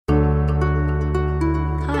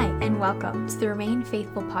welcome to the Remain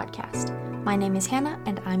Faithful podcast. My name is Hannah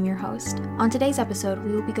and I'm your host. On today's episode,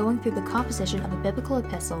 we will be going through the composition of a biblical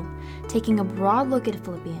epistle, taking a broad look at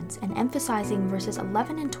Philippians and emphasizing verses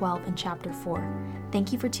 11 and 12 in chapter 4.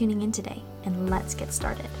 Thank you for tuning in today, and let's get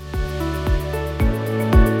started.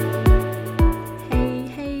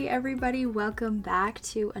 Hey everybody, welcome back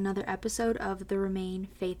to another episode of the Remain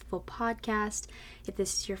Faithful podcast. If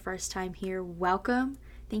this is your first time here, welcome.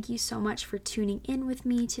 Thank you so much for tuning in with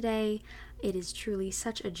me today. It is truly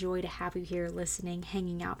such a joy to have you here listening,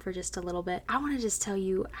 hanging out for just a little bit. I want to just tell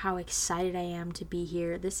you how excited I am to be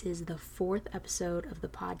here. This is the 4th episode of the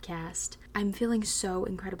podcast. I'm feeling so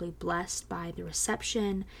incredibly blessed by the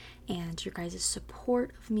reception and your guys'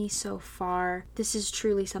 support of me so far. This is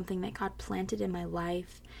truly something that God planted in my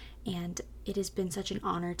life, and it has been such an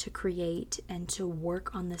honor to create and to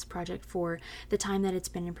work on this project for the time that it's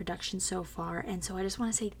been in production so far. And so I just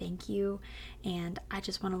want to say thank you, and I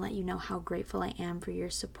just want to let you know how grateful I am for your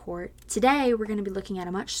support. Today, we're going to be looking at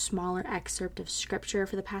a much smaller excerpt of scripture.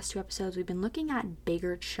 For the past 2 episodes, we've been looking at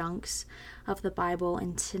bigger chunks of the Bible,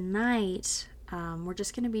 and tonight, we're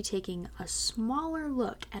just going to be taking a smaller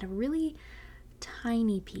look at a really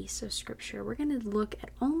tiny piece of scripture. We're going to look at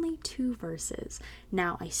only 2 verses.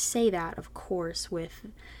 Now, I say that, of course, with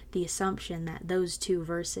the assumption that those 2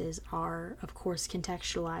 verses are, of course,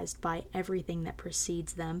 contextualized by everything that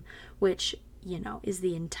precedes them, which, is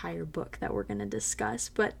the entire book that we're going to discuss,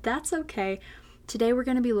 but that's okay. Today, we're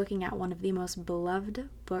going to be looking at one of the most beloved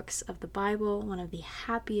books of the Bible, one of the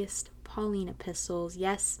happiest Pauline epistles.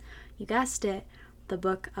 Yes, you guessed it, the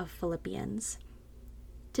book of Philippians.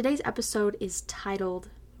 Today's episode is titled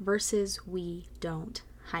Verses We Don't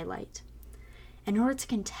Highlight. In order to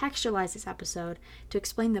contextualize this episode, to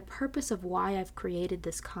explain the purpose of why I've created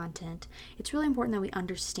this content, it's really important that we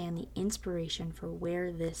understand the inspiration for where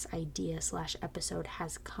this idea/episode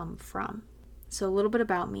has come from. So a little bit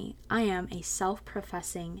about me. I am a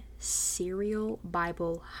self-professing serial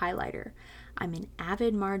Bible highlighter. I'm an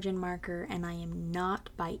avid margin marker, and I am not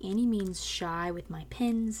by any means shy with my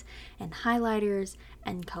pens and highlighters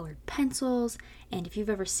and colored pencils. And if you've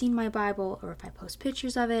ever seen my Bible, or if I post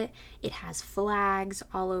pictures of it, it has flags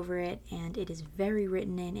all over it, and it is very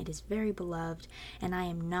written in, it is very beloved, and I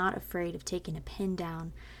am not afraid of taking a pen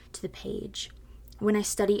down to the page. When I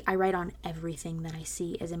study, I write on everything that I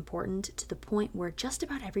see as important, to the point where just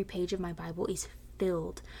about every page of my Bible is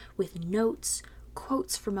filled with notes,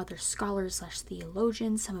 quotes from other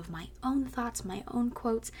scholars/theologians, some of my own thoughts, my own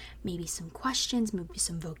quotes, maybe some questions, maybe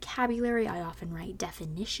some vocabulary. I often write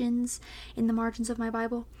definitions in the margins of my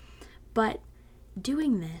Bible. But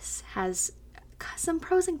doing this has some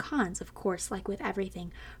pros and cons, of course, like with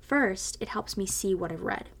everything. First, it helps me see what I've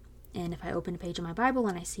read. And if I open a page of my Bible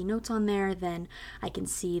and I see notes on there, then I can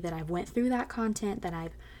see that I've went through that content, that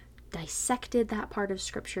I've dissected that part of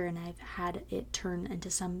scripture, and I've had it turn into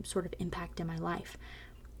some sort of impact in my life.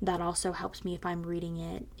 That also helps me if I'm reading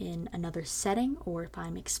it in another setting, or if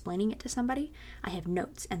I'm explaining it to somebody. I have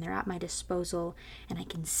notes and they're at my disposal, and I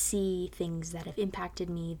can see things that have impacted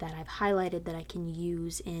me, that I've highlighted, that I can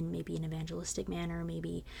use in maybe an evangelistic manner,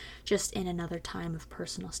 maybe just in another time of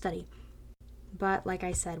personal study. But like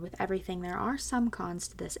I said, with everything, there are some cons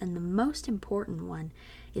to this, and the most important one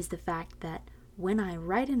is the fact that when I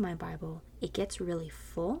write in my Bible, it gets really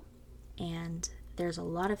full, and there's a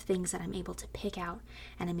lot of things that I'm able to pick out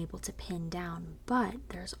and I'm able to pin down, but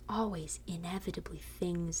there's always inevitably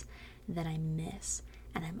things that I miss,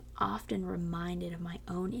 and I'm often reminded of my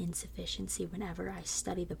own insufficiency whenever I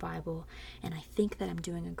study the Bible, and I think that I'm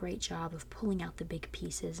doing a great job of pulling out the big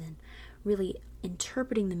pieces and really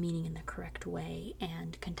interpreting the meaning in the correct way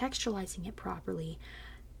and contextualizing it properly.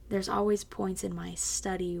 There's always points in my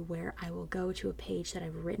study where I will go to a page that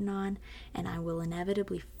I've written on, and I will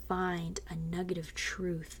inevitably find a nugget of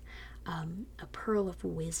truth, a pearl of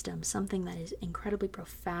wisdom, something that is incredibly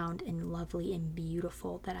profound and lovely and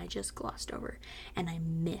beautiful that I just glossed over and I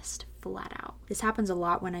missed flat out. This happens a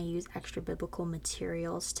lot when I use extra biblical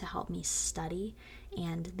materials to help me study,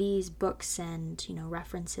 and these books and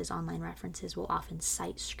references, online references, will often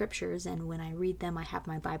cite scriptures, and when I read them, I have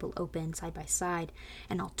my Bible open side by side,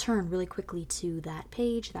 and I'll turn really quickly to that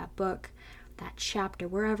page, that book, that chapter,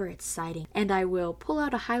 wherever it's citing, and I will pull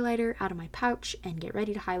out a highlighter out of my pouch and get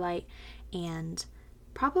ready to highlight, and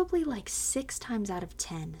probably like 6 times out of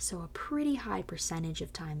 10, so a pretty high percentage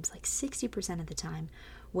of times, like 60% of the time,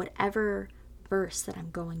 whatever verse that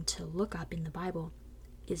I'm going to look up in the Bible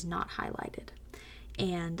is not highlighted.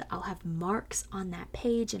 And I'll have marks on that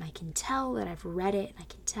page, and I can tell that I've read it, and I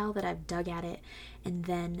can tell that I've dug at it, and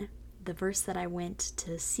then the verse that I went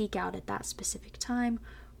to seek out at that specific time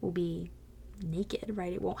will be naked,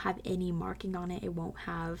 right? It won't have any marking on it. It won't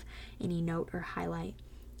have any note or highlight.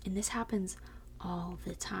 And this happens all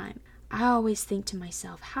the time. I always think to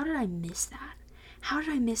myself, how did I miss that? How did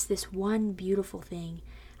I miss this one beautiful thing?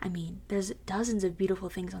 I mean, there's dozens of beautiful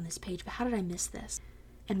things on this page, but how did I miss this?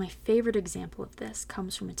 And my favorite example of this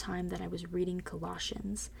comes from a time that I was reading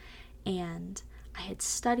Colossians, and I had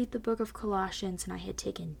studied the book of Colossians, and I had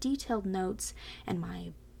taken detailed notes, and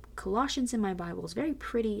my Colossians in my Bible is very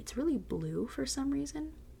pretty. It's really blue for some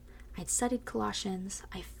reason. I'd studied Colossians.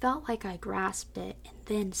 I felt like I grasped it, and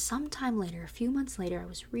then sometime later, a few months later, I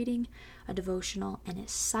was reading a devotional, and it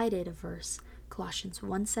cited a verse, Colossians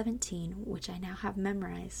 1:17, which I now have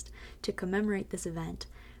memorized to commemorate this event,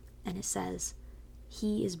 and it says,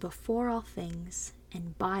 "He is before all things,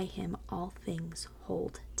 and by him all things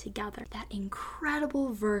hold together." That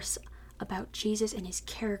incredible verse about Jesus and his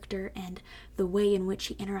character and the way in which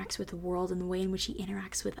he interacts with the world and the way in which he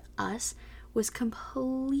interacts with us was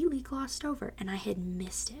completely glossed over, and I had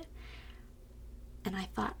missed it. And I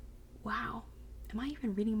thought, wow, am I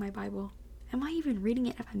even reading my Bible? Am I even reading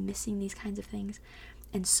it if I'm missing these kinds of things?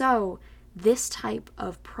 And so this type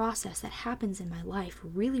of process that happens in my life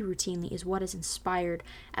really routinely is what has inspired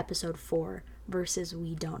episode 4, Verses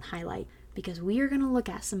We Don't Highlight, because we are going to look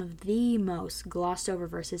at some of the most glossed over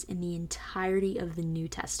verses in the entirety of the New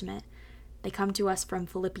Testament. They come to us from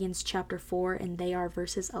Philippians chapter 4, and they are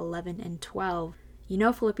verses 11 and 12. You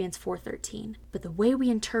know Philippians 4:13, but the way we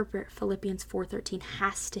interpret Philippians 4:13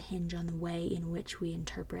 has to hinge on the way in which we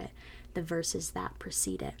interpret the verses that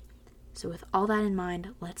precede it. So with all that in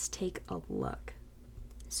mind, let's take a look.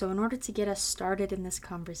 So in order to get us started in this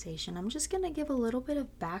conversation, I'm just going to give a little bit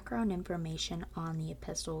of background information on the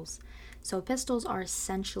epistles. So epistles are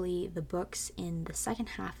essentially the books in the second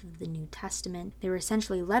half of the New Testament. They were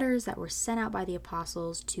essentially letters that were sent out by the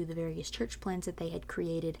apostles to the various church plants that they had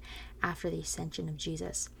created after the ascension of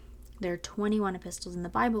Jesus. There are 21 epistles in the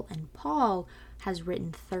Bible, and Paul has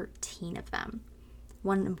written 13 of them.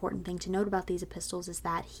 One important thing to note about these epistles is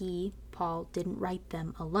that Paul, didn't write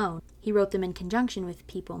them alone. He wrote them in conjunction with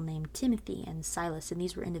people named Timothy and Silas, and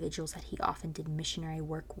these were individuals that he often did missionary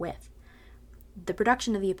work with. The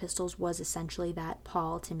production of the epistles was essentially that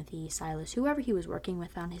Paul, Timothy, Silas, whoever he was working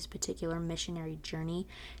with on his particular missionary journey,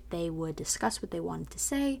 they would discuss what they wanted to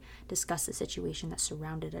say, discuss the situation that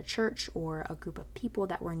surrounded a church or a group of people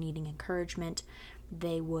that were needing encouragement.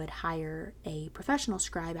 They would hire a professional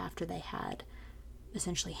scribe after they had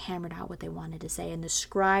essentially hammered out what they wanted to say, and the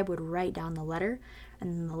scribe would write down the letter,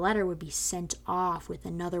 and then the letter would be sent off with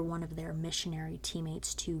another one of their missionary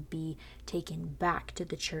teammates to be taken back to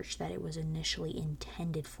the church that it was initially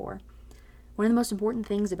intended for. One of the most important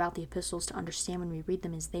things about the epistles to understand when we read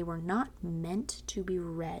them is they were not meant to be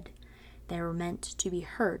read. They were meant to be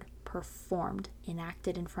heard, performed,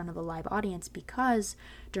 enacted in front of a live audience, because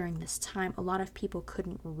during this time a lot of people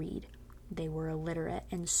couldn't read. They were illiterate,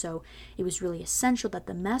 and so it was really essential that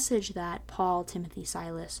the message that Paul, Timothy,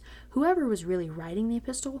 Silas, whoever was really writing the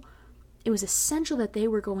epistle, it was essential that they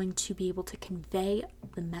were going to be able to convey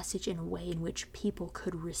the message in a way in which people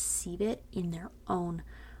could receive it in their own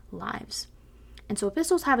lives. And so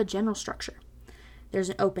epistles have a general structure. There's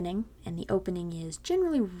an opening, and the opening is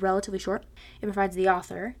generally relatively short. It provides the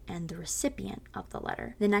author and the recipient of the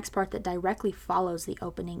letter. The next part that directly follows the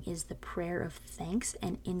opening is the prayer of thanks,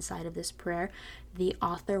 and inside of this prayer, the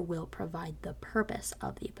author will provide the purpose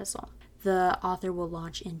of the epistle. The author will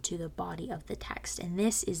launch into the body of the text, and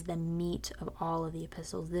this is the meat of all of the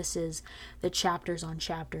epistles. This is the chapters on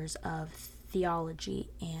chapters of theology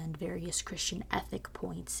and various Christian ethic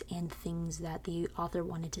points and things that the author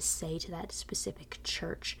wanted to say to that specific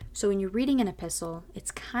church. So when you're reading an epistle,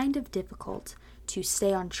 it's kind of difficult to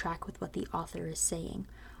stay on track with what the author is saying.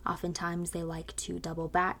 Oftentimes they like to double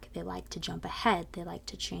back, they like to jump ahead, they like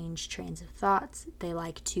to change trains of thoughts, they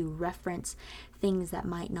like to reference things that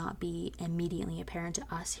might not be immediately apparent to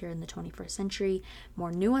us here in the 21st century,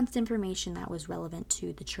 more nuanced information that was relevant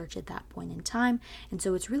to the church at that point in time. And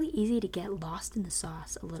so it's really easy to get lost in the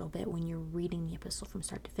sauce a little bit when you're reading the epistle from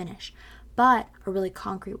start to finish. But a really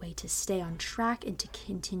concrete way to stay on track and to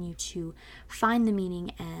continue to find the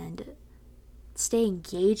meaning and stay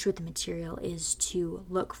engaged with the material is to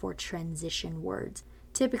look for transition words.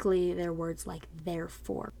 Typically, they're words like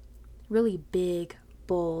therefore. Really big,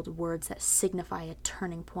 bold words that signify a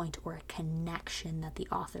turning point or a connection that the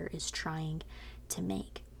author is trying to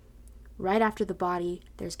make. Right after the body,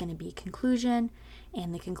 there's going to be a conclusion,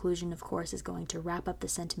 and the conclusion, of course, is going to wrap up the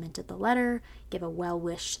sentiment of the letter, give a well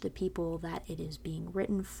wish to the people that it is being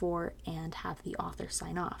written for, and have the author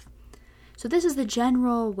sign off. So this is the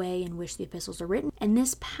general way in which the epistles are written, and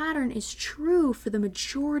this pattern is true for the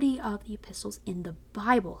majority of the epistles in the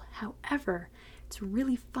Bible. However, it's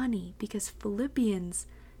really funny because Philippians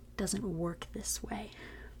doesn't work this way.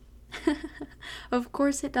 Of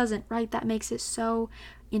course it doesn't, right? That makes it so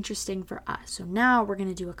interesting for us. So now we're going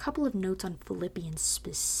to do a couple of notes on Philippians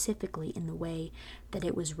specifically in the way that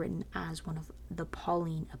it was written as one of the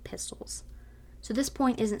Pauline epistles. So this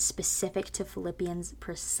point isn't specific to Philippians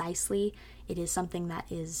precisely. It is something that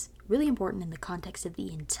is really important in the context of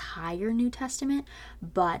the entire New Testament,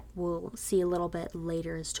 but we'll see a little bit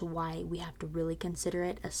later as to why we have to really consider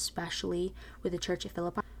it, especially with the church at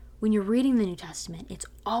Philippi. When you're reading the New Testament, it's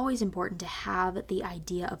always important to have the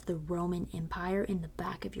idea of the Roman Empire in the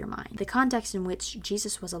back of your mind. The context in which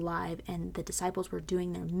Jesus was alive and the disciples were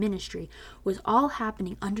doing their ministry was all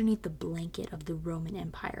happening underneath the blanket of the Roman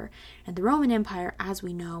Empire. And the Roman Empire, as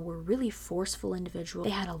we know, were really forceful individuals.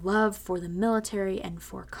 They had a love for the military and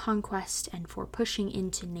for conquest and for pushing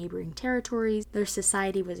into neighboring territories. Their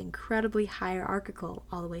society was incredibly hierarchical,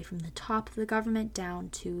 all the way from the top of the government down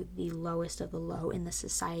to the lowest of the low in the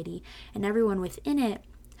society. And everyone within it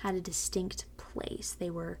had a distinct place. They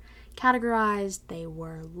were categorized, they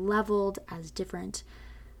were leveled as different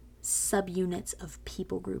subunits of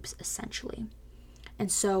people groups, essentially.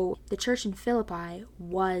 And so the church in Philippi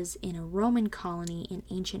was in a Roman colony in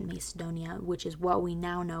ancient Macedonia, which is what we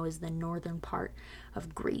now know as the northern part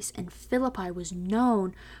of Greece. And Philippi was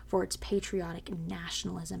known for its patriotic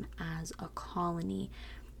nationalism as a colony.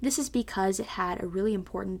 This is because it had a really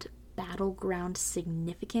important battleground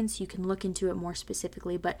significance. You can look into it more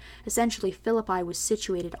specifically, but essentially Philippi was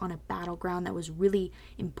situated on a battleground that was really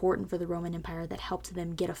important for the Roman Empire, that helped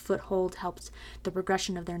them get a foothold, helped the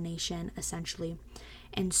progression of their nation, essentially.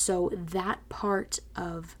 And so that part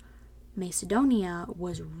of Macedonia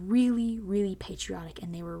was really, really patriotic,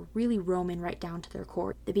 and they were really Roman right down to their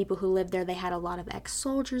core. The people who lived there, they had a lot of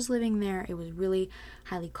ex-soldiers living there. It was really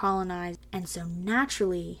highly colonized, and so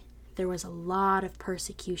naturally there was a lot of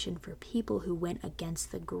persecution for people who went against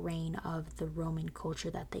the grain of the Roman culture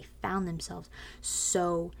that they found themselves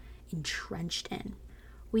so entrenched in.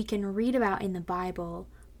 We can read about in the Bible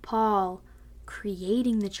Paul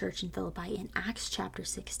creating the church in Philippi in Acts chapter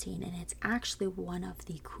 16, and it's actually one of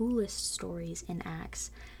the coolest stories in Acts,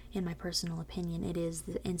 in my personal opinion. It is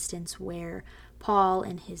the instance where Paul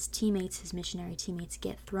and his teammates, his missionary teammates,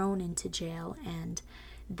 get thrown into jail, and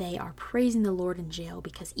they are praising the Lord in jail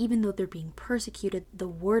because even though they're being persecuted, the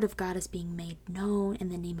word of God is being made known and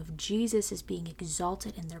the name of Jesus is being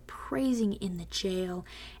exalted, and they're praising in the jail.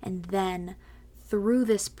 And then through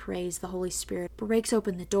this praise, the Holy Spirit breaks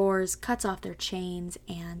open the doors, cuts off their chains,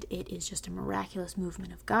 and it is just a miraculous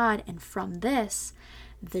movement of God. And from this,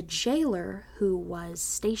 the jailer who was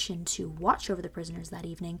stationed to watch over the prisoners that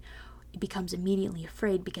evening becomes immediately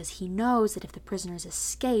afraid, because he knows that if the prisoners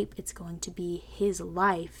escape, it's going to be his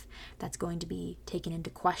life that's going to be taken into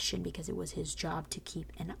question, because it was his job to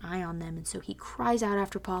keep an eye on them. And so he cries out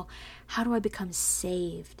after Paul, "How do I become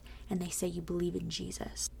saved?" And they say, "You believe in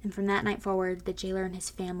Jesus." And from that night forward, the jailer and his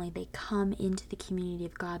family, they come into the community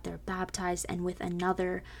of God. They're baptized, and with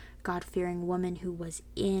another God-fearing woman who was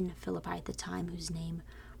in Philippi at the time, whose name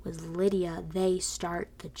was Lydia, they start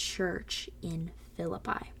the church in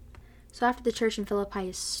Philippi. So after the church in Philippi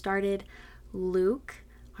is started, Luke,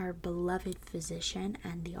 our beloved physician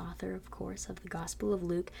and the author, of course, of the Gospel of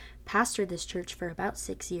Luke, pastored this church for about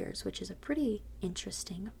 6 years, which is a pretty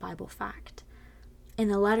interesting Bible fact. In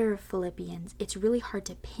the letter of Philippians, it's really hard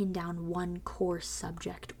to pin down one core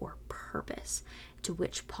subject or purpose to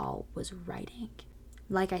which Paul was writing.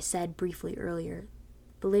 Like I said briefly earlier,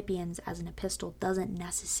 Philippians as an epistle doesn't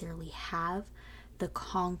necessarily have the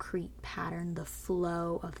concrete pattern, the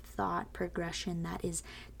flow of thought progression that is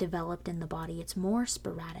developed in the body. It's more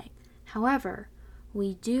sporadic. However,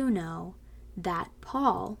 we do know that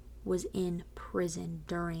Paul was in prison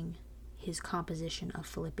during his composition of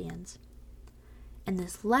Philippians. And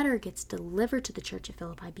this letter gets delivered to the church of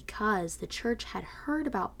Philippi because the church had heard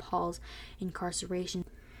about Paul's incarceration,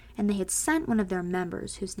 and they had sent one of their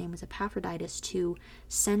members, whose name was Epaphroditus, to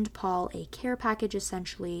send Paul a care package,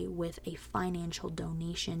 essentially, with a financial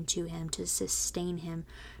donation to him to sustain him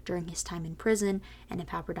during his time in prison. And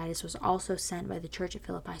Epaphroditus was also sent by the church at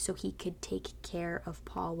Philippi so he could take care of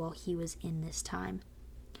Paul while he was in this time.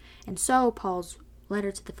 And so Paul's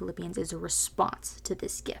letter to the Philippians is a response to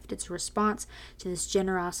this gift. It's a response to this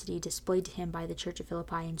generosity displayed to him by the church of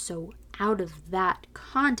Philippi. And so out of that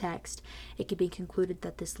context, it could be concluded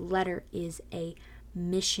that this letter is a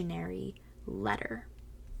missionary letter.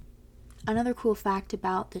 Another cool fact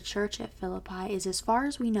about the church at Philippi is, as far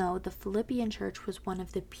as we know, the Philippian church was one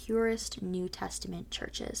of the purest New Testament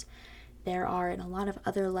churches. There are in a lot of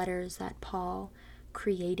other letters that Paul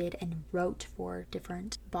created and wrote for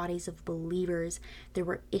different bodies of believers, there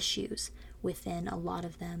were issues within a lot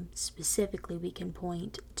of them. Specifically, we can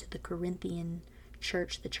point to the Corinthian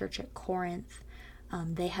church, the church at Corinth.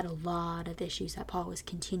 They had a lot of issues that Paul was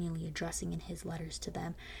continually addressing in his letters to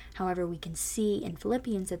them. However, we can see in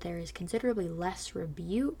Philippians that there is considerably less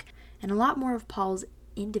rebuke and a lot more of Paul's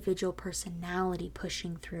individual personality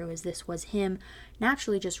pushing through, as this was him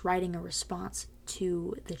naturally just writing a response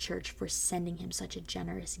to the church for sending him such a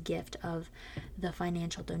generous gift of the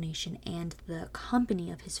financial donation and the company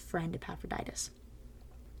of his friend Epaphroditus.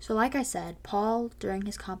 So like I said, Paul, during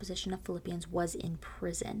his composition of Philippians, was in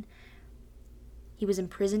prison. He was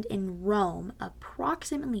imprisoned in Rome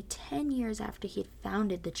approximately 10 years after he had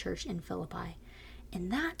founded the church in Philippi.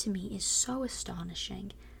 And that to me is so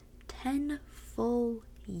astonishing. 10 full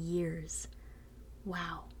years.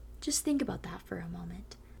 Wow. Just think about that for a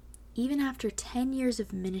moment. Even after 10 years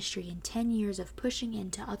of ministry and 10 years of pushing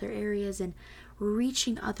into other areas and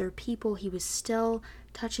reaching other people, he was still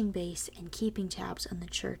touching base and keeping tabs on the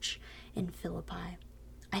church in Philippi.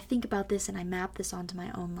 I think about this and I map this onto my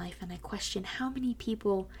own life, and I question how many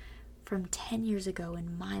people from 10 years ago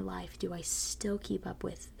in my life do I still keep up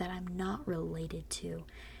with that I'm not related to.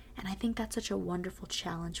 And I think that's such a wonderful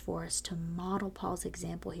challenge for us to model Paul's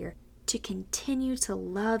example here, to continue to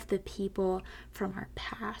love the people from our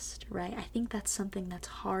past, right? I think that's something that's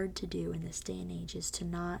hard to do in this day and age, is to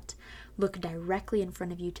not look directly in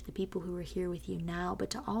front of you to the people who are here with you now, but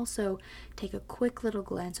to also take a quick little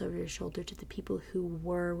glance over your shoulder to the people who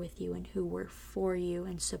were with you and who were for you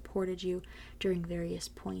and supported you during various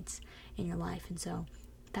points in your life. And so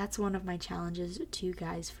that's one of my challenges to you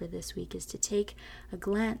guys for this week, is to take a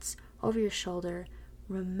glance over your shoulder,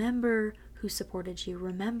 remember who supported you,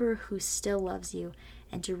 remember who still loves you,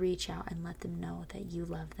 and to reach out and let them know that you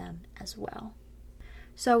love them as well.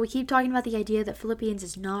 So we keep talking about the idea that Philippians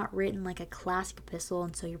is not written like a classic epistle,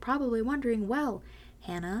 and so you're probably wondering, well,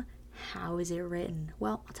 Hannah, how is it written?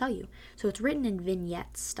 Well, I'll tell you. So it's written in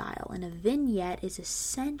vignette style, and a vignette is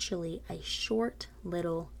essentially a short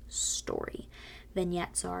little story.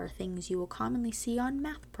 Vignettes are things you will commonly see on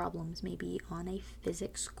math problems, maybe on a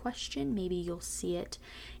physics question, maybe you'll see it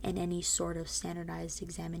in any sort of standardized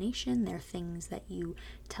examination. They're things that you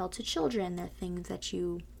tell to children, they're things that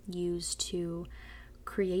you use to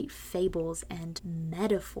create fables and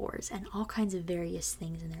metaphors and all kinds of various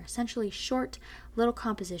things, and they're essentially short little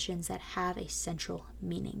compositions that have a central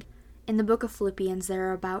meaning. In the book of Philippians, there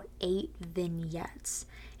are about 8 vignettes,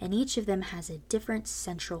 and each of them has a different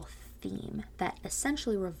central theme that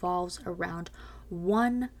essentially revolves around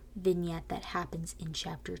one vignette that happens in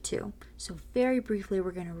chapter 2. So very briefly,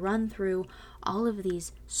 we're going to run through all of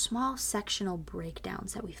these small sectional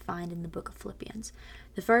breakdowns that we find in the book of Philippians.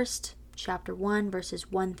 The first, chapter 1,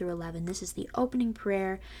 verses 1 through 11, this is the opening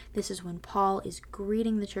prayer. This is when Paul is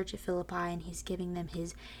greeting the church at Philippi, and he's giving them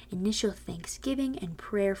his initial thanksgiving and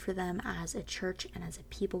prayer for them as a church and as a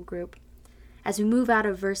people group. As we move out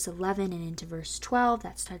of verse 11 and into verse 12,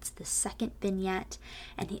 that starts the second vignette,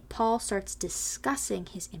 and Paul starts discussing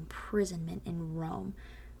his imprisonment in Rome.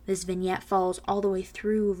 This vignette follows all the way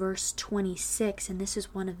through verse 26, and this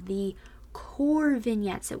is one of the core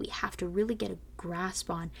vignettes that we have to really get a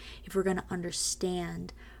grasp on if we're going to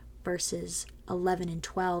understand verses 11 and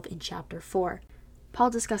 12 in chapter 4.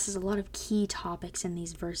 Paul discusses a lot of key topics in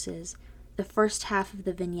these verses. The first half of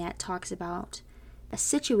the vignette talks about a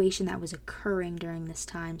situation that was occurring during this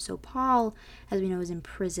time. So Paul, as we know, is in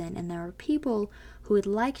prison, and there are people who would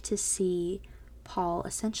like to see Paul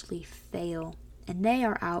essentially fail, and they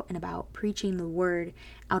are out and about preaching the word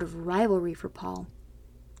out of rivalry for Paul.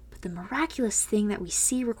 But the miraculous thing that we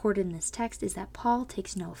see recorded in this text is that Paul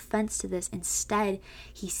takes no offense to this. Instead,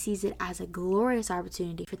 he sees it as a glorious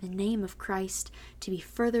opportunity for the name of Christ to be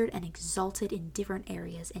furthered and exalted in different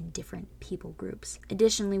areas and different people groups.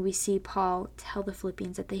 Additionally, we see Paul tell the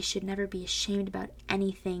Philippians that they should never be ashamed about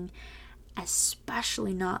anything,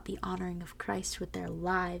 especially not the honoring of Christ with their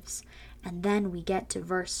lives. And then we get to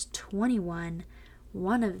verse 21,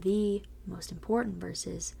 one of the most important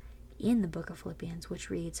verses in the book of Philippians, which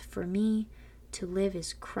reads, "For me to live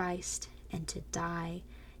is Christ, and to die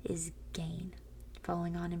is gain."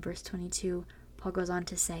 Following on in verse 22, Paul goes on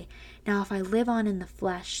to say, "Now if I live on in the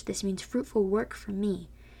flesh, this means fruitful work for me,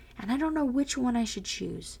 and I don't know which one I should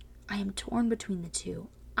choose. I am torn between the two.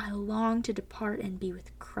 I long to depart and be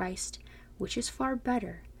with Christ, which is far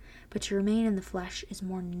better. but to remain in the flesh is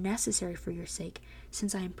more necessary for your sake.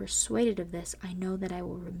 Since I am persuaded of this, I know that I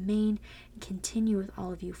will remain and continue with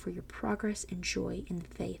all of you for your progress and joy in the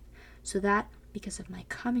faith, so that, because of my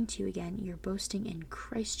coming to you again, your boasting in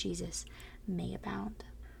Christ Jesus may abound.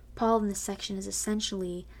 Paul in this section is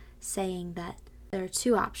essentially saying that there are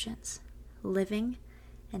two options, living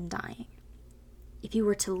and dying. If he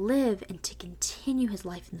were to live and to continue his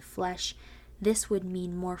life in the flesh, this would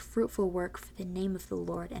mean more fruitful work for the name of the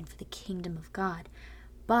Lord and for the kingdom of God.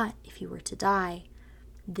 But if he were to die,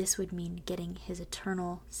 this would mean getting his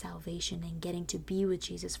eternal salvation and getting to be with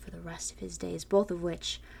Jesus for the rest of his days, both of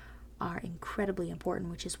which are incredibly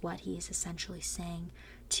important, which is what he is essentially saying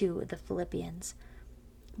to the Philippians.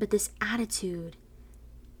 But this attitude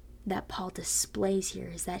that Paul displays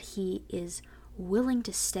here is that he is willing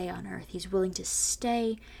to stay on earth. He's willing to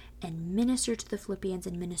stay and minister to the Philippians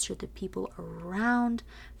and minister to the people around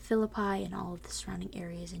Philippi and all of the surrounding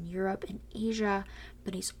areas in Europe and Asia,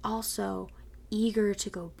 but he's also eager to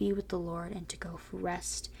go be with the Lord and to go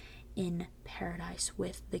rest in paradise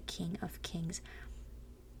with the King of Kings.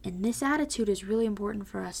 And this attitude is really important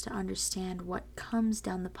for us to understand what comes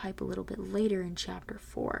down the pipe a little bit later in chapter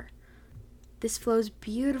 4. This flows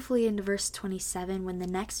beautifully into verse 27 when the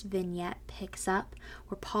next vignette picks up,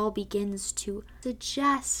 where Paul begins to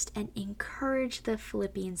suggest and encourage the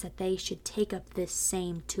Philippians that they should take up this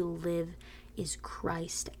same "to live is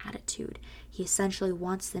Christ" attitude. He essentially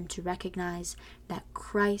wants them to recognize that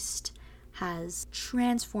Christ has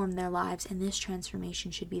transformed their lives, and this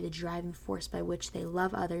transformation should be the driving force by which they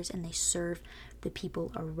love others and they serve the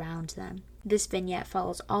people around them. This vignette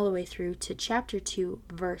follows all the way through to chapter 2,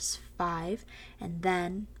 verse 5, and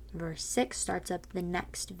then verse 6 starts up the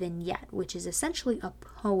next vignette, which is essentially a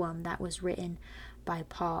poem that was written by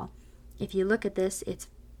Paul. If you look at this, it's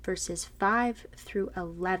verses 5 through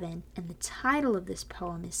 11, and the title of this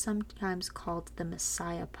poem is sometimes called the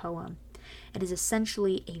Messiah poem. It is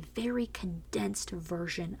essentially a very condensed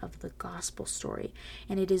version of the gospel story,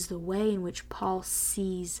 and it is the way in which Paul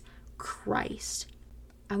sees Christ.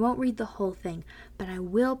 I won't read the whole thing, but I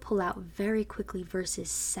will pull out very quickly verses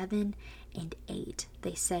 7 and 8.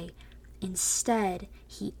 They say, "Instead,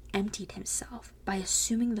 he emptied himself by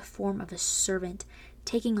assuming the form of a servant,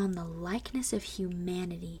 taking on the likeness of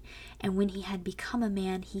humanity, and when he had become a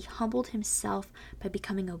man, he humbled himself by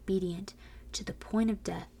becoming obedient to the point of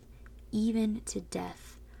death, even to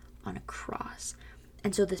death on a cross."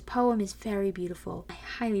 And so this poem is very beautiful. I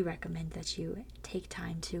highly recommend that you take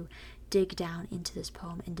time to dig down into this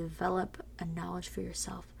poem and develop a knowledge for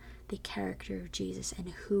yourself, the character of Jesus and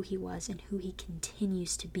who he was and who he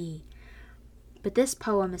continues to be. But this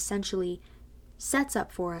poem essentially sets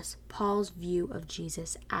up for us Paul's view of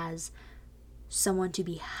Jesus as someone to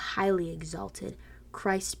be highly exalted,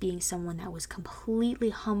 Christ being someone that was completely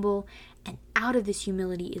humble, and out of this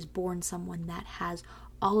humility is born someone that has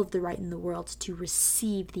all of the right in the world to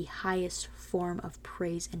receive the highest form of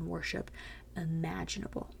praise and worship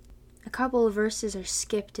imaginable. A couple of verses are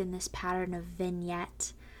skipped in this pattern of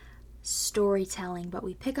vignette storytelling, but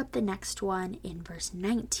we pick up the next one in verse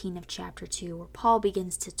 19 of chapter 2, where Paul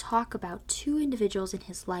begins to talk about two individuals in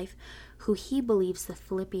his life who he believes the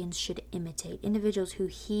Philippians should imitate, individuals who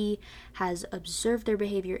he has observed their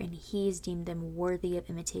behavior and he's deemed them worthy of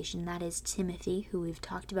imitation. That is Timothy, who we've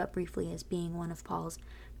talked about briefly as being one of Paul's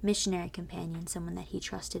missionary companions, someone that he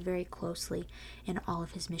trusted very closely in all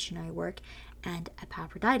of his missionary work, and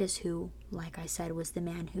Epaphroditus, who, like I said, was the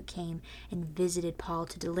man who came and visited Paul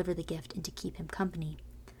to deliver the gift and to keep him company.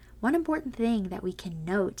 One important thing that we can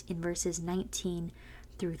note in verses 19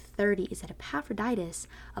 through 30 is that Epaphroditus,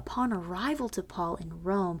 upon arrival to Paul in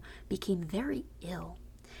Rome, became very ill,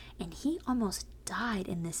 and he almost died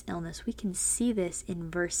in this illness. We can see this in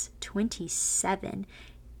verse 27,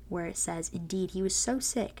 where it says, "Indeed, he was so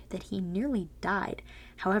sick that he nearly died.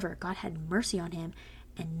 However, God had mercy on him,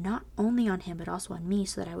 and not only on him, but also on me,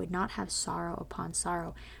 so that I would not have sorrow upon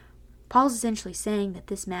sorrow." Paul's essentially saying that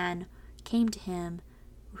this man came to him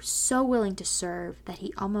so willing to serve that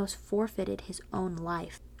he almost forfeited his own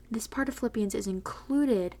life. This part of Philippians is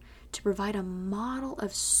included to provide a model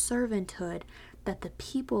of servanthood that the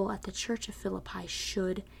people at the church of Philippi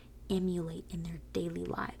should emulate in their daily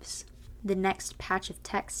lives. The next patch of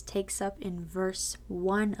text takes up in verse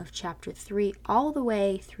 1 of chapter 3 all the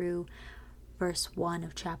way through verse 1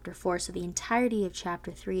 of chapter 4. So the entirety of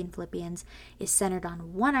chapter 3 in Philippians is centered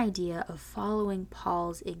on one idea of following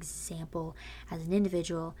Paul's example as an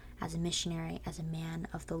individual, as a missionary, as a man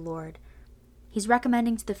of the Lord. He's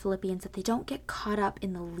recommending to the Philippians that they don't get caught up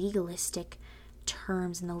in the legalistic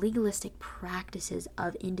terms and the legalistic practices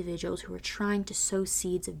of individuals who are trying to sow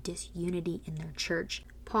seeds of disunity in their church.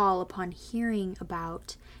 Paul, upon hearing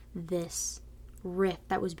about this rift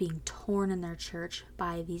that was being torn in their church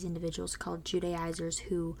by these individuals called Judaizers,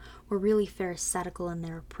 who were really pharisaical in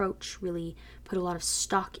their approach, really put a lot of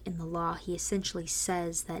stock in the law, he essentially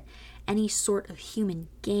says that any sort of human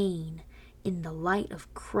gain in the light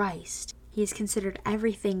of Christ, he has considered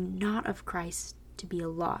everything not of Christ to be a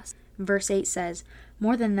loss. Verse 8 says,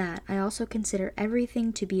 "More than that, I also consider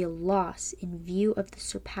everything to be a loss in view of the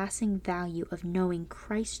surpassing value of knowing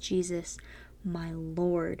Christ Jesus, my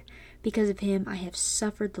Lord. Because of him I have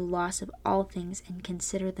suffered the loss of all things and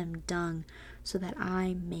consider them dung, so that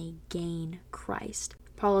I may gain Christ."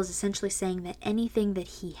 Paul is essentially saying that anything that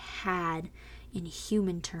he had in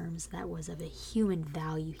human terms that was of a human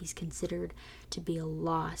value, he's considered to be a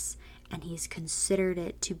loss, and he's considered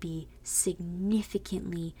it to be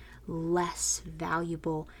significantly less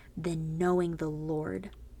valuable than knowing the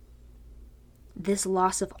Lord. This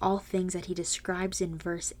loss of all things that he describes in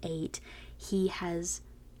verse 8, he has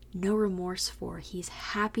no remorse for. He's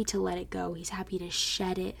happy to let it go. He's happy to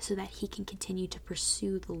shed it so that he can continue to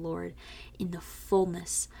pursue the Lord in the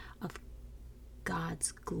fullness of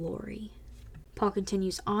God's glory. Paul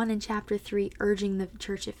continues on in chapter 3, urging the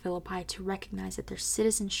church at Philippi to recognize that their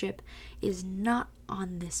citizenship is not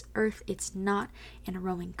on this earth. It's not in a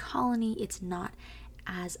Roman colony. It's not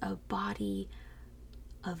as a body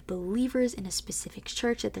of believers in a specific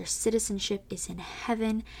church, that their citizenship is in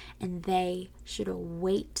heaven, and they should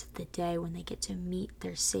await the day when they get to meet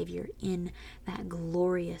their Savior in that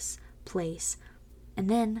glorious place. And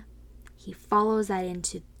then he follows that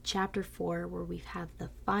into chapter 4, where we have the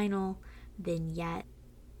final vignette,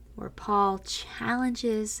 where Paul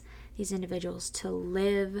challenges these individuals to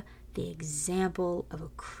live the example of a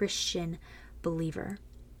Christian believer.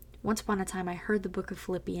 Once upon a time, I heard the book of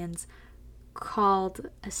Philippians called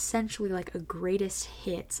essentially like a greatest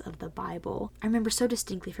hits of the Bible. I remember so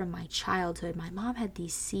distinctly from my childhood, my mom had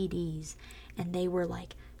these CDs, and they were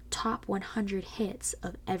like top 100 hits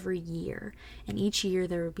of every year. And each year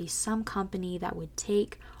there would be some company that would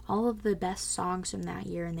take all of the best songs from that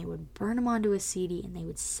year and they would burn them onto a CD and they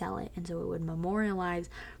would sell it. And so it would memorialize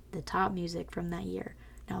the top music from that year.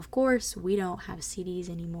 Now, of course, we don't have CDs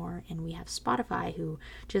anymore, and we have Spotify, who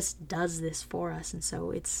just does this for us. And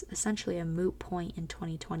so it's essentially a moot point in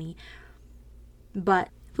 2020. But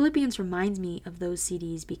Philippians reminds me of those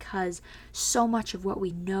CDs because so much of what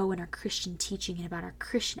we know in our Christian teaching and about our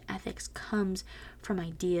Christian ethics comes from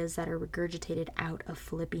ideas that are regurgitated out of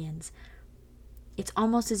Philippians. It's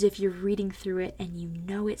almost as if you're reading through it and you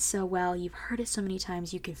know it so well, you've heard it so many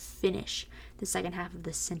times, you could finish the second half of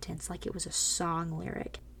the sentence like it was a song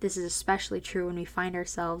lyric. This is especially true when we find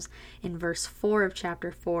ourselves in verse 4 of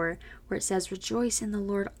chapter 4, where it says, "Rejoice in the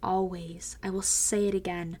Lord always. I will say it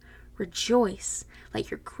again. Rejoice.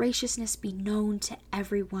 Let your graciousness be known to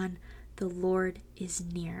everyone. The Lord is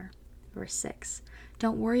near." Verse 6.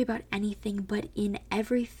 "Don't worry about anything, but in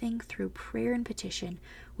everything through prayer and petition,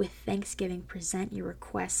 with thanksgiving present your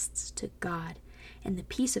requests to God. And the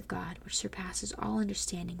peace of God, which surpasses all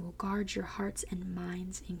understanding, will guard your hearts and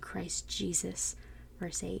minds in Christ Jesus."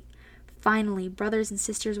 Verse 8. "Finally, brothers and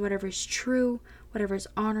sisters, whatever is true, whatever is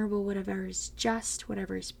honorable, whatever is just,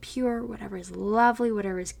 whatever is pure, whatever is lovely,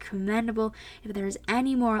 whatever is commendable, if there is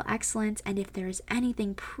any moral excellence, and if there is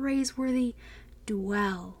anything praiseworthy,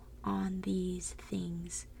 dwell on these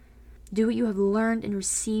things. Do what you have learned and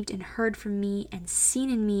received and heard from me and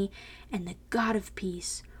seen in me, and the God of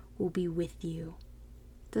peace will be with you."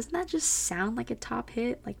 Doesn't that just sound like a top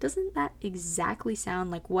hit? Like, doesn't that exactly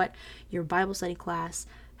sound like what your Bible study class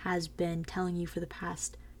has been telling you for the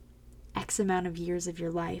past X amount of years of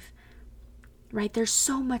your life? Right? There's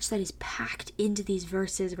so much that is packed into these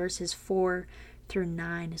verses. Verses 4 through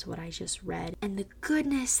 9 is what I just read. And the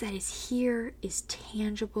goodness that is here is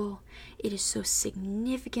tangible. It is so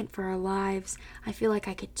significant for our lives. I feel like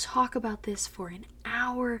I could talk about this for an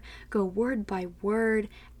hour, go word by word,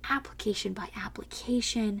 application by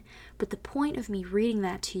application. But the point of me reading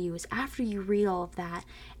that to you is after you read all of that,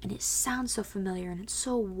 and it sounds so familiar, and it's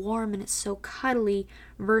so warm, and it's so cuddly,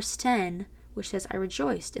 verse 10, which says, "I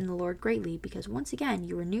rejoiced in the Lord greatly, because once again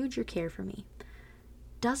you renewed your care for me,"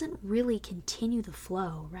 doesn't really continue the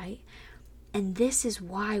flow, right? And this is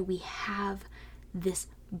why we have this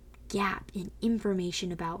gap in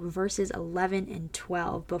information about verses 11 and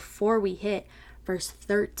 12 before we hit verse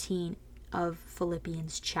 13 of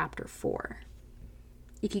Philippians chapter 4.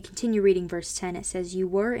 If you continue reading verse 10, it says, "You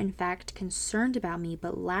were in fact concerned about me,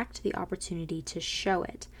 but lacked the opportunity to show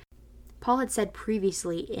it." Paul had said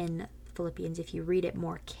previously in Philippians, if you read it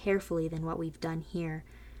more carefully than what we've done here,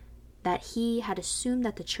 that he had assumed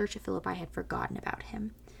that the church of Philippi had forgotten about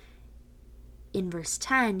him. In verse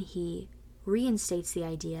 10, he reinstates the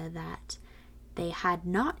idea that they had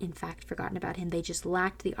not, in fact, forgotten about him. They just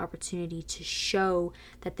lacked the opportunity to show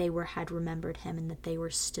that they had remembered him and that they were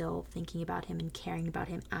still thinking about him and caring about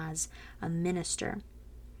him as a minister.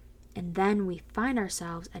 And then we find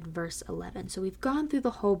ourselves at verse 11. So we've gone through the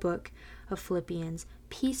whole book of Philippians,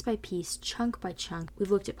 piece by piece, chunk by chunk. We've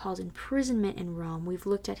looked at Paul's imprisonment in Rome. We've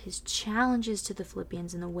looked at his challenges to the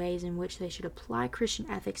Philippians and the ways in which they should apply Christian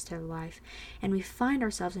ethics to their life. And we find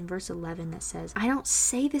ourselves in verse 11 that says, "I don't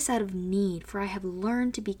say this out of need, for I have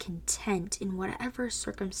learned to be content in whatever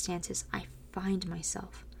circumstances I find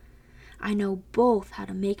myself. I know both how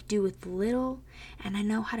to make do with little, and I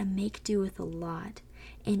know how to make do with a lot.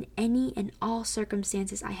 In any and all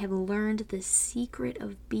circumstances, I have learned the secret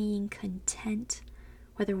of being content,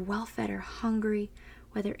 whether well-fed or hungry,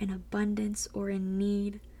 whether in abundance or in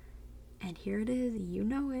need. And here it is, you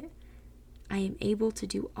know it. I am able to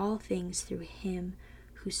do all things through him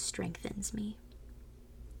who strengthens me."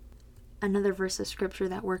 Another verse of scripture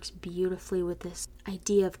that works beautifully with this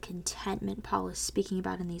idea of contentment Paul is speaking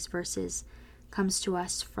about in these verses comes to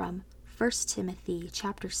us from 1 Timothy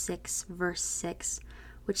chapter 6, verse 6,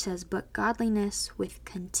 which says, "But godliness with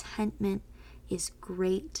contentment is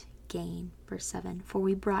great gain." Verse 7, "For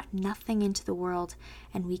we brought nothing into the world,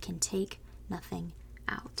 and we can take nothing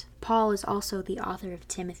out." Paul is also the author of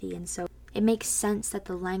Timothy, and so it makes sense that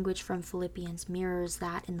the language from Philippians mirrors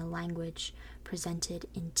that in the language presented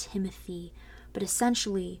in Timothy. But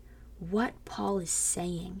essentially, what Paul is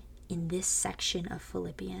saying in this section of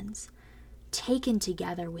Philippians, taken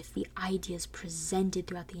together with the ideas presented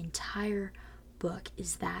throughout the entire book,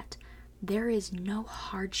 is that there is no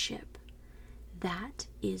hardship that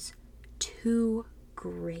is too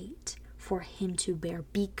great for him to bear,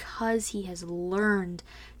 because he has learned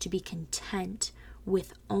to be content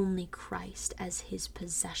with only Christ as his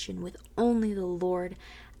possession, with only the Lord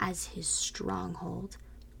as his stronghold.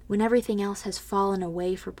 When everything else has fallen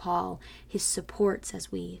away for Paul, his supports,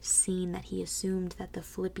 as we've seen that he assumed that the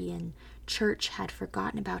Philippian church had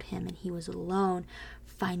forgotten about him and he was alone,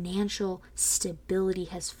 financial stability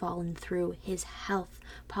has fallen through, his health.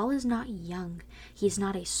 Paul is not young. He is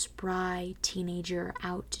not a spry teenager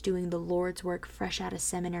out doing the Lord's work fresh out of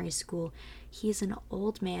seminary school. He is an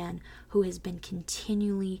old man who has been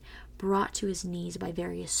continually brought to his knees by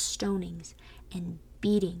various stonings and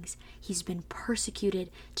beatings. He's been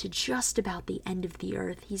persecuted to just about the end of the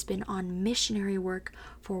earth. He's been on missionary work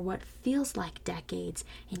for what feels like decades,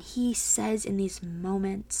 and he says in these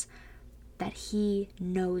moments that he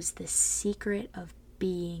knows the secret of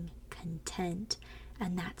being content,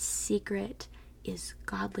 and that secret is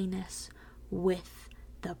godliness with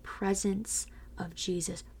the presence of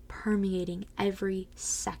Jesus permeating every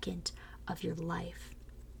second of your life.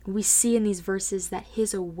 We see in these verses that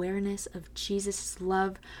his awareness of Jesus'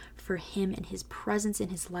 love for him and his presence in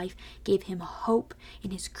his life gave him hope in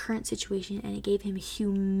his current situation, and it gave him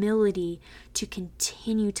humility to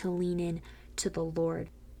continue to lean in to the Lord.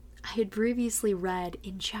 I had previously read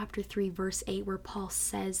in chapter 3, verse 8, where Paul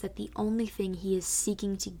says that the only thing he is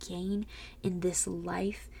seeking to gain in this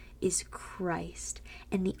life is Christ,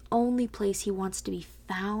 and the only place he wants to be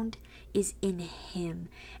found is in him,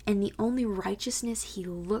 and the only righteousness he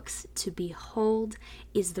looks to behold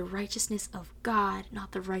is the righteousness of God,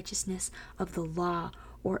 not the righteousness of the law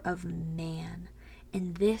or of man.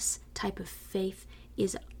 And this type of faith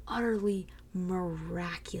is utterly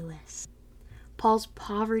miraculous. Paul's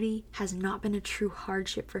poverty has not been a true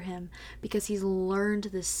hardship for him because he's learned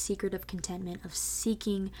the secret of contentment, of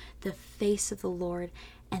seeking the face of the Lord,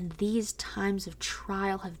 and these times of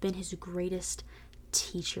trial have been his greatest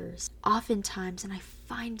teachers. Oftentimes, and I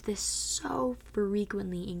find this so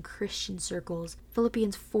frequently in Christian circles,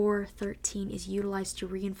 Philippians 4:13 is utilized to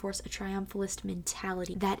reinforce a triumphalist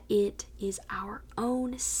mentality that it is our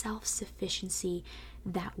own self-sufficiency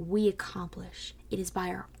that we accomplish. It is by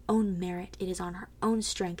our own merit, it is on our own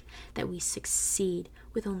strength that we succeed,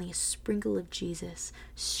 with only a sprinkle of Jesus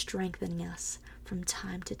strengthening us from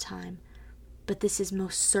time to time. But this is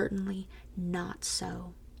most certainly not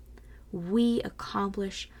so. We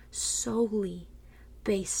accomplish solely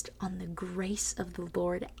based on the grace of the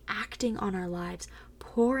Lord acting on our lives,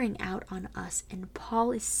 pouring out on us. And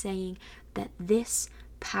Paul is saying that this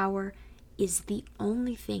power is the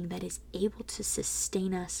only thing that is able to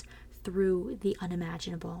sustain us through the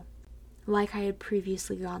unimaginable. Like I had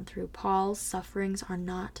previously gone through, Paul's sufferings are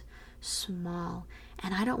not small,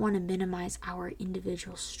 and I don't want to minimize our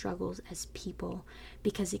individual struggles as people,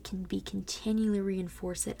 because it can be continually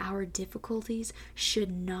reinforced that our difficulties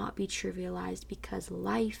should not be trivialized, because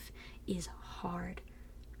life is hard.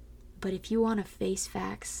 But if you want to face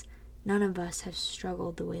facts, None of us have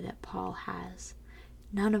struggled the way that Paul has.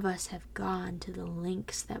 None of us have gone to the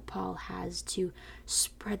lengths that Paul has to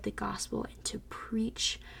spread the gospel and to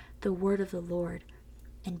preach the word of the Lord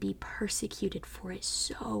and be persecuted for it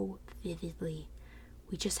so vividly.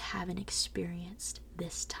 We just haven't experienced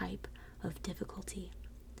this type of difficulty.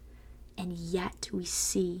 And yet we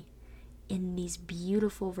see in these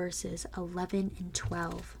beautiful verses 11 and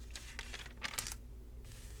 12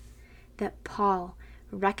 that Paul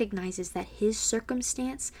recognizes that his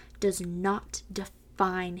circumstance does not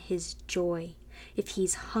define his joy. If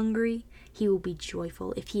he's hungry, he will be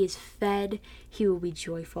joyful. If he is fed, he will be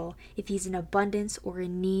joyful. If he's in abundance or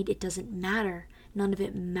in need, it doesn't matter. None of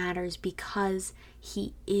it matters because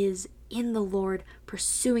he is in the Lord,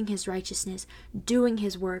 pursuing his righteousness, doing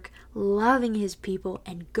his work, loving his people,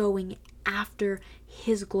 and going after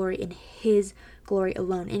his glory and his glory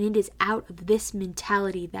alone. And it is out of this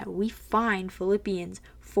mentality that we find Philippians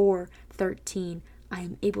 4:13. I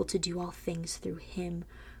am able to do all things through him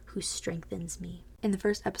who strengthens me. In the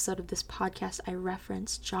first episode of this podcast, I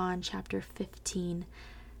referenced John chapter 15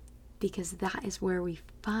 because that is where we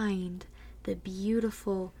find the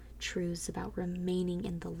beautiful truths about remaining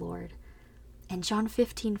in the Lord. And John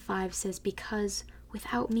 15:5 says, because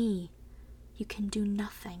without me, you can do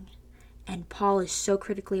nothing. And Paul is so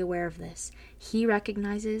critically aware of this. He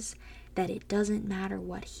recognizes that it doesn't matter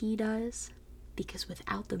what he does, because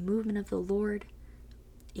without the movement of the Lord,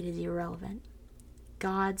 it is irrelevant.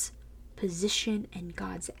 God's position and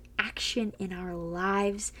God's action in our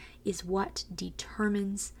lives is what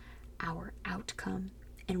determines our outcome.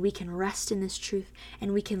 And we can rest in this truth,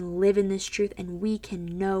 and we can live in this truth, and we can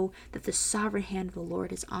know that the sovereign hand of the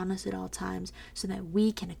Lord is on us at all times, so that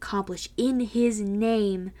we can accomplish in his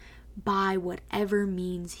name by whatever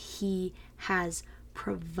means he has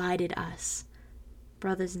provided us.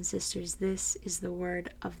 Brothers and sisters, this is the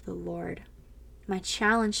word of the Lord. My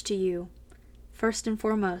challenge to you, first and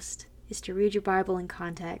foremost, is to read your Bible in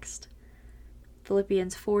context.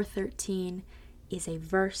 Philippians 4:13 is a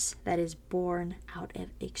verse that is born out of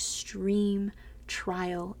extreme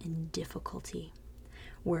trial and difficulty,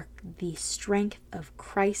 where the strength of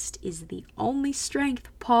Christ is the only strength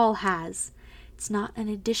Paul has. It's not an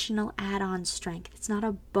additional add-on strength. It's not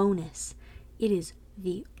a bonus. It is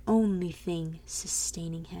the only thing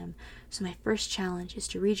sustaining him. So my first challenge is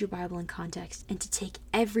to read your Bible in context and to take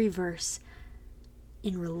every verse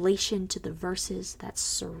in relation to the verses that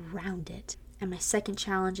surround it. And my second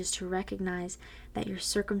challenge is to recognize that your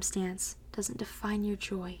circumstance doesn't define your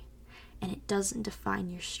joy, and it doesn't define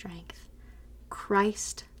your strength.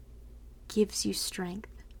 Christ gives you strength,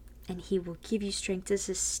 and he will give you strength to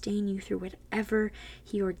sustain you through whatever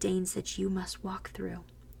he ordains that you must walk through.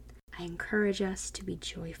 I encourage us to be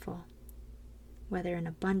joyful, whether in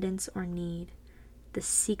abundance or need. The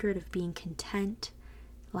secret of being content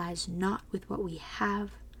lies not with what we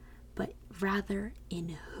have, but rather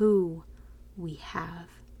in who we have.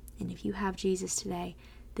 And if you have Jesus today,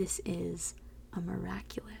 this is a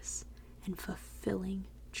miraculous and fulfilling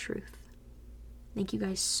truth. Thank you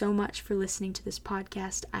guys so much for listening to this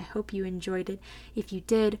podcast. I hope you enjoyed it. If you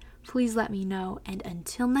did, please let me know. And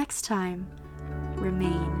until next time,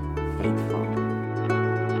 remain faithful.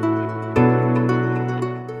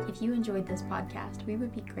 If you enjoyed this podcast, we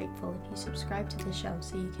would be grateful if you subscribe to the show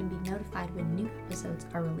so you can be notified when new episodes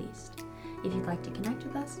are released. If you'd like to connect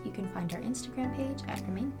with us, you can find our Instagram page at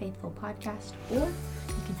Remain Faithful Podcast, or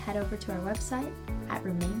you can head over to our website at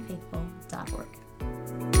remainfaithful.org.